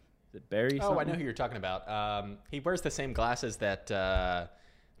name. Is it Barry? Oh, I know who you're talking about. He wears the same glasses that the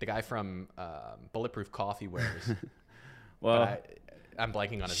guy from Bulletproof Coffee wears. Well, I'm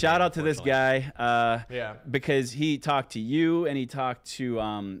blanking on his name. Shout out to this guy. Yeah. Because he talked to you and he talked to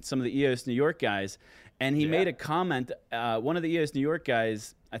some of the EOS New York guys, and he made a comment. One of the EOS New York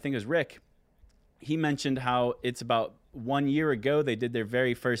guys, I think it was Rick, he mentioned how it's about 1 year ago they did their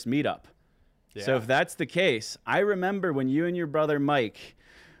very first meetup. Yeah. So if that's the case, I remember when you and your brother Mike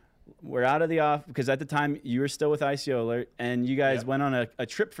were out of the office, because at the time you were still with ICO Alert, and you guys went on a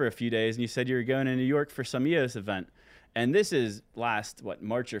trip for a few days, and you said you were going to New York for some EOS event. And this is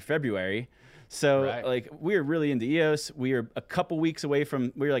March or February. So we were really into EOS. We were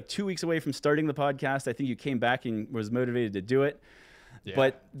we were like 2 weeks away from starting the podcast. I think you came back and was motivated to do it. Yeah.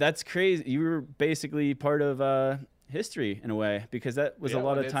 But that's crazy. You were basically part of history in a way, because that was a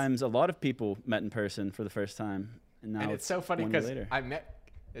lot of times a lot of people met in person for the first time. And it's so funny because I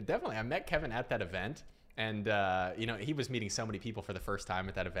met Kevin at that event, and he was meeting so many people for the first time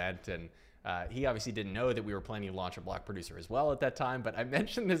at that event, and he obviously didn't know that we were planning to launch a block producer as well at that time, but I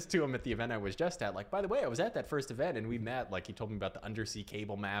mentioned this to him at the event I was just at. Like, by the way, I was at that first event and we met. Like, he told me about the undersea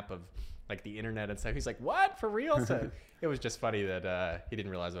cable map of like the internet and stuff. He's like, "What? For real?" So it was just funny that he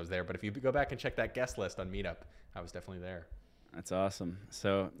didn't realize I was there. But if you go back and check that guest list on Meetup, I was definitely there. That's awesome.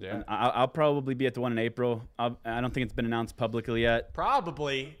 So I'll probably be at the one in April. I don't think it's been announced publicly yet.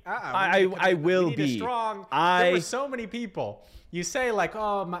 Probably. I will be. There were so many people. You say like,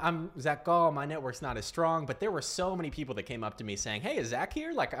 "Oh, I'm Zach Gall. My network's not as strong," but there were so many people that came up to me saying, "Hey, is Zach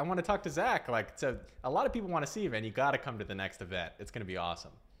here? Like, I want to talk to Zach." Like, so a lot of people want to see you, man. You got to come to the next event. It's going to be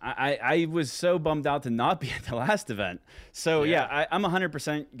awesome. I was so bummed out to not be at the last event. So I'm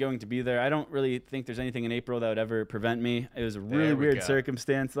 100% going to be there. I don't really think there's anything in April that would ever prevent me. It was a really weird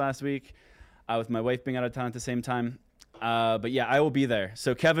circumstance last week with my wife being out of town at the same time. But yeah, I will be there.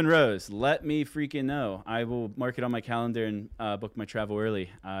 So Kevin Rose, let me freaking know. I will mark it on my calendar and book my travel early.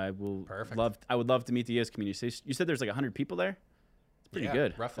 I would love to meet the EOS community. So you said there's like 100 people there? It's pretty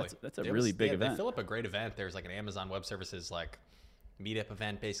good. Roughly. That's a really big event. They fill up a great event. There's like an Amazon Web Services like meetup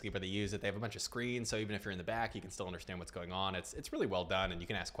event basically where they use it. They have a bunch of screens, so even if you're in the back, you can still understand what's going on. It's really well done, and you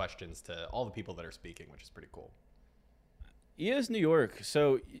can ask questions to all the people that are speaking, which is pretty cool. EOS New York.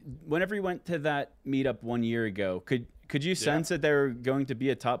 So whenever you went to that meetup 1 year ago, could you sense that they were going to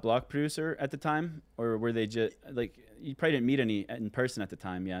be a top block producer at the time, or were they just like, you probably didn't meet any in person at the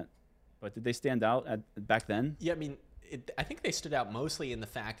time yet, but did they stand out back then? Yeah, I mean, I think they stood out mostly in the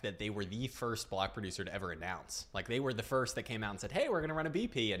fact that they were the first block producer to ever announce. Like, they were the first that came out and said, "Hey, we're going to run a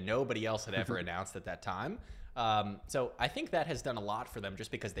BP," and nobody else had ever announced at that time. So I think that has done a lot for them,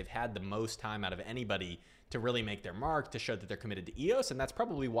 just because they've had the most time out of anybody to really make their mark, to show that they're committed to EOS, and that's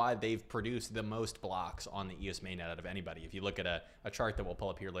probably why they've produced the most blocks on the EOS mainnet out of anybody, if you look at a chart that we'll pull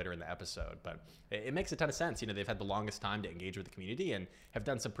up here later in the episode. But it makes a ton of sense. They've had the longest time to engage with the community and have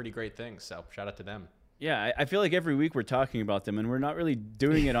done some pretty great things, so shout out to them. Yeah, I feel like every week we're talking about them, and we're not really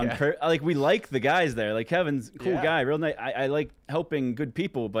doing it on like we like the guys there. Like Kevin's a cool guy, real nice. I like helping good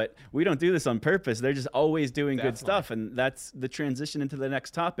people, but we don't do this on purpose. They're just always doing good stuff, and that's the transition into the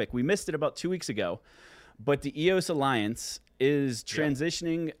next topic. We missed it about 2 weeks ago, but the EOS Alliance is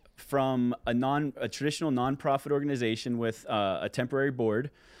transitioning from a traditional nonprofit organization with a temporary board,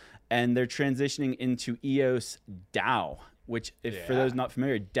 and they're transitioning into EOS DAO. Which, for those not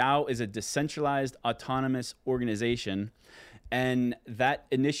familiar, DAO is a decentralized autonomous organization. And that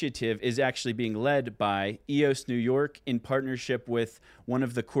initiative is actually being led by EOS New York in partnership with one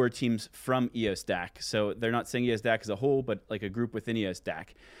of the core teams from EOS DAC. So they're not saying EOS DAC as a whole, but like a group within EOS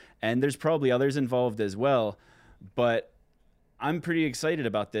DAC. And there's probably others involved as well. But I'm pretty excited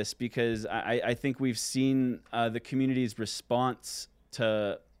about this because I think we've seen the community's response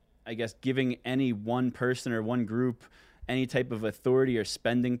to, I guess, giving any one person or one group any type of authority or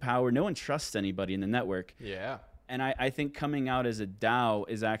spending power. No one trusts anybody in the network. Yeah. And I think coming out as a DAO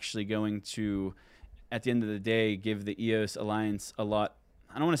is actually going to, at the end of the day, give the EOS Alliance a lot.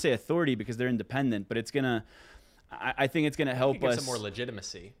 I don't want to say authority because they're independent, but it's going to, I think it's going to help us. Some more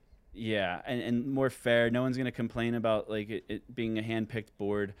legitimacy. Yeah. And more fair. No one's going to complain about like it being a hand-picked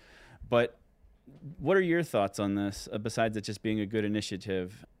board. But what are your thoughts on this, besides it just being a good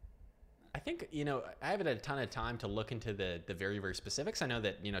initiative? I think, I haven't had a ton of time to look into the very, very specifics. I know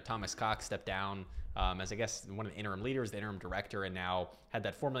that, Thomas Cox stepped down as, I guess, one of the interim leaders, the interim director, and now had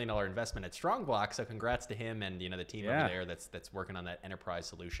that $4 million investment at Strongblock. So congrats to him and, the team over there that's working on that enterprise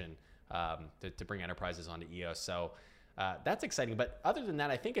solution to bring enterprises onto EOS. So that's exciting. But other than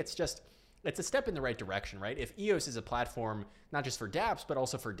that, I think it's a step in the right direction, right? If EOS is a platform, not just for dApps, but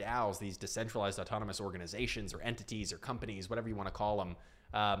also for DAOs, these decentralized autonomous organizations or entities or companies, whatever you want to call them,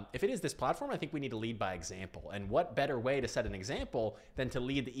 if it is this platform, I think we need to lead by example. And what better way to set an example than to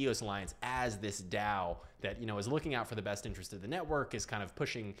lead the EOS Alliance as this DAO that, is looking out for the best interest of the network, is kind of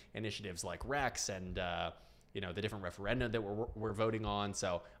pushing initiatives like Rex and, the different referenda that we're voting on.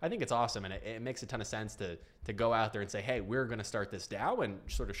 So I think it's awesome. And it makes a ton of sense to go out there and say, hey, we're going to start this DAO and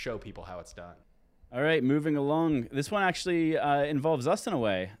sort of show people how it's done. All right, moving along. This one actually involves us in a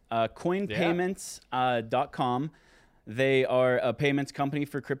way. Coinpayments.com. They are a payments company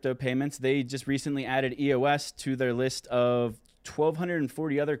for crypto payments. They just recently added EOS to their list of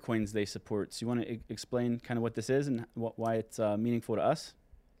 1,240 other coins they support. So you want to explain kind of what this is and why it's meaningful to us?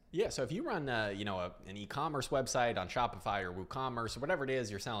 Yeah, so if you run, an e-commerce website on Shopify or WooCommerce or whatever it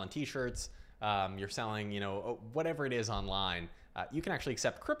is, you're selling T-shirts, you're selling, whatever it is online, you can actually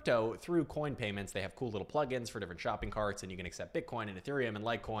accept crypto through Coin Payments. They have cool little plugins for different shopping carts, and you can accept Bitcoin and Ethereum and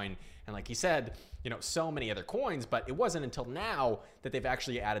Litecoin. And like he said, so many other coins, but it wasn't until now that they've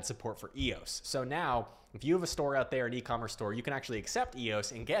actually added support for EOS. So now, if you have a store out there, an e-commerce store, you can actually accept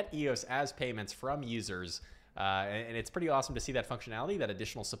EOS and get EOS as payments from users. And it's pretty awesome to see that functionality, that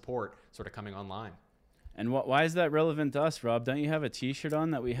additional support sort of coming online. And why is that relevant to us, Rob? Don't you have a T-shirt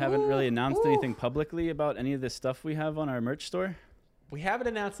on that we haven't really announced anything publicly about any of this stuff we have on our merch store? We haven't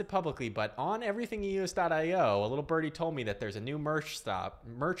announced it publicly, but on everythingeos.io, a little birdie told me that there's a new merch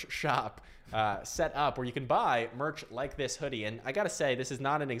shop set up where you can buy merch like this hoodie. And I got to say, this is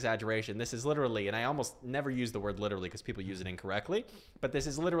not an exaggeration. This is literally, and I almost never use the word literally because people use it incorrectly, but this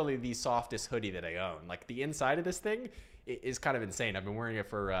is literally the softest hoodie that I own. Like the inside of this thing is kind of insane. I've been wearing it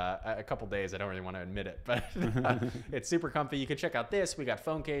for a couple days. I don't really want to admit it, but it's super comfy. You can check out this. We got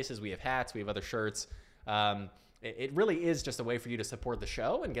phone cases, we have hats, we have other shirts. It really is just a way for you to support the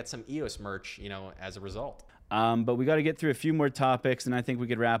show and get some EOS merch, as a result. But we got to get through a few more topics, and I think we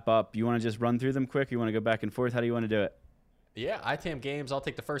could wrap up. You want to just run through them quick? You want to go back and forth? How do you want to do it? Yeah, ITAM Games. I'll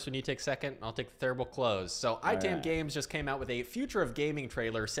take the first one. You take second. I'll take the third. We'll close. So ITAM Games just came out with a Future of Gaming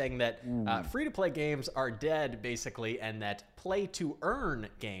trailer saying that free-to-play games are dead, basically, and that play-to-earn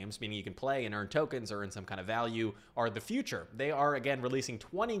games, meaning you can play and earn tokens or earn some kind of value, are the future. They are, again, releasing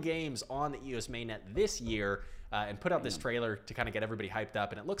 20 games on the EOS mainnet this year. And put out this trailer to kind of get everybody hyped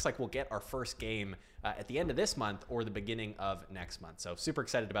up. And it looks like we'll get our first game at the end of this month or the beginning of next month. So super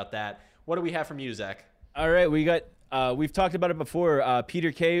excited about that. What do we have from you, Zach? All right, we got, we've talked about it before.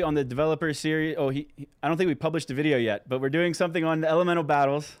 Peter Kay on the developer series. Oh, I don't think we published a video yet, but we're doing something on the Elemental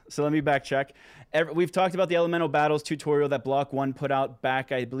Battles. So let me backtrack. We've talked about the Elemental Battles tutorial that Block One put out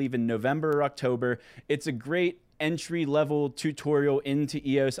back, I believe, in November or October. It's a great entry-level tutorial into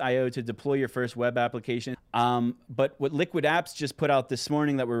EOS.io to deploy your first web application. But what Liquid Apps just put out this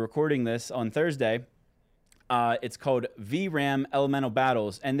morning that we're recording this on Thursday, it's called VRAM Elemental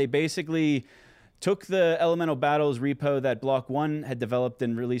Battles. And they basically took the Elemental Battles repo that Block One had developed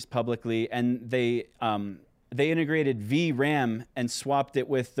and released publicly, and they they integrated VRAM and swapped it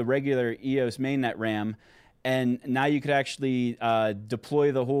with the regular EOS mainnet RAM. And now you could actually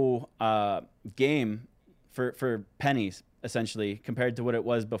deploy the whole game for pennies, essentially, compared to what it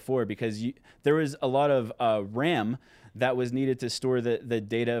was before, because there was a lot of RAM that was needed to store the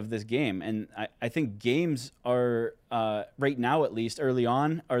data of this game. And I think games are, right now at least, early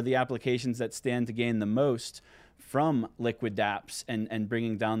on, are the applications that stand to gain the most from Liquid dApps and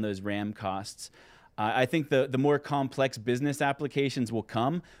bringing down those RAM costs. I think the more complex business applications will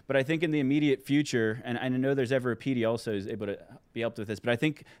come, but I think in the immediate future, and I know there's EverPD also is able to be helped with this, but I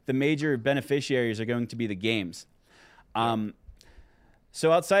think the major beneficiaries are going to be the games.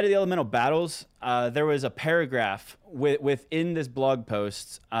 So outside of the elemental battles, there was a paragraph within this blog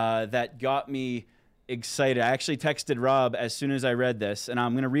post that got me excited. I actually texted Rob as soon as I read this, and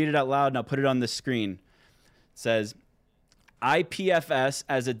I'm going to read it out loud and I'll put it on the screen. It says, IPFS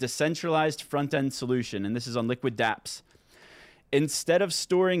as a decentralized front-end solution, and this is on Liquid dApps. Instead of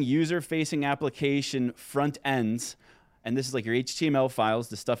storing user-facing application front ends, and this is like your HTML files,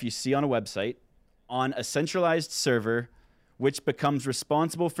 the stuff you see on a website, on a centralized server, which becomes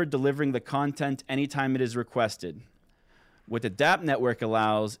responsible for delivering the content anytime it is requested. What the dApp network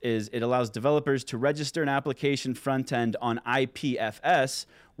allows is it allows developers to register an application front end on IPFS,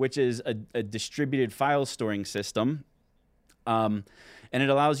 which is a distributed file storing system. And it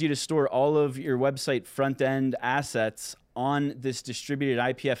allows you to store all of your website front-end assets on this distributed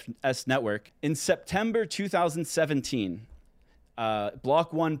IPFS network. In September 2017,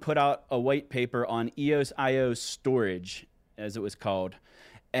 Block One put out a white paper on EOS.io storage, as it was called.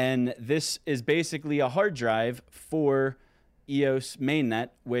 And this is basically a hard drive for EOS mainnet,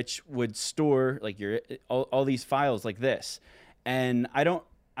 which would store like all these files like this. And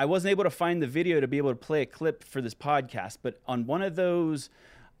I wasn't able to find the video to be able to play a clip for this podcast, but on one of those,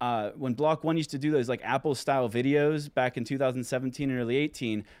 when Block One used to do those like Apple-style videos back in 2017 and early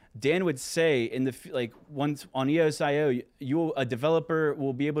 18, Dan would say once on EOS.io, a developer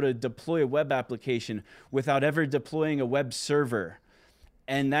will be able to deploy a web application without ever deploying a web server,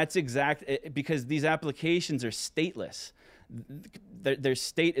 and that's because these applications are stateless. Their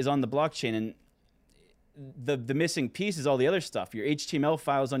state is on the blockchain, and the missing piece is all the other stuff, your HTML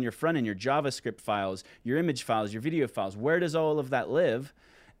files on your front end, your JavaScript files, your image files, your video files. Where does all of that live?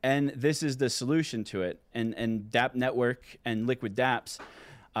 And this is the solution to it. And dApp Network and Liquid dApps,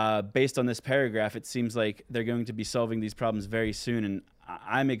 based on this paragraph, it seems like they're going to be solving these problems very soon. And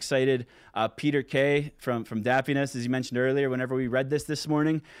I'm excited. Peter Kay from Dappiness, as you mentioned earlier, whenever we read this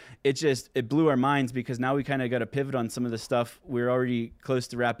morning, it blew our minds, because now we kind of got to pivot on some of the stuff we're already close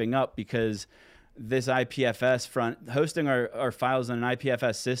to wrapping up, because this IPFS hosting our files on an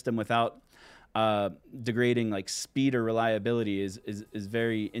IPFS system without degrading like speed or reliability is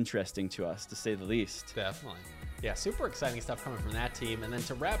very interesting to us, to say the least. Definitely. Yeah, super exciting stuff coming from that team. And then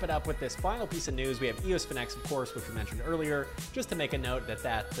to wrap it up with this final piece of news, we have EOS FinX, of course, which we mentioned earlier. Just to make a note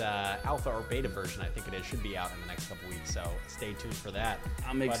that alpha or beta version, I think it is, should be out in the next couple weeks. So stay tuned for that.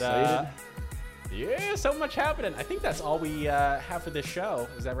 I'm excited. Yeah, so much happening. I think that's all we have for this show.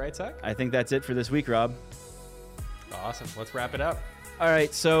 Is that right, Zach? I think that's it for this week, Rob. Awesome. Let's wrap it up. All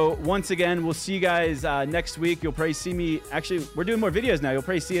right. So once again, we'll see you guys next week. You'll probably see me. Actually, we're doing more videos now. You'll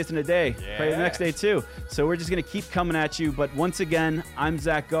probably see us in a day. Yeah. Probably the next day too. So we're just going to keep coming at you. But once again, I'm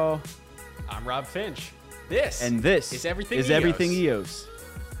Zach Gall. I'm Rob Finch. This is Everything EOS.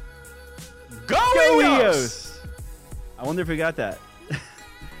 Go EOS! I wonder if we got that.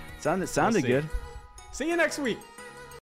 Sounded good. See you next week.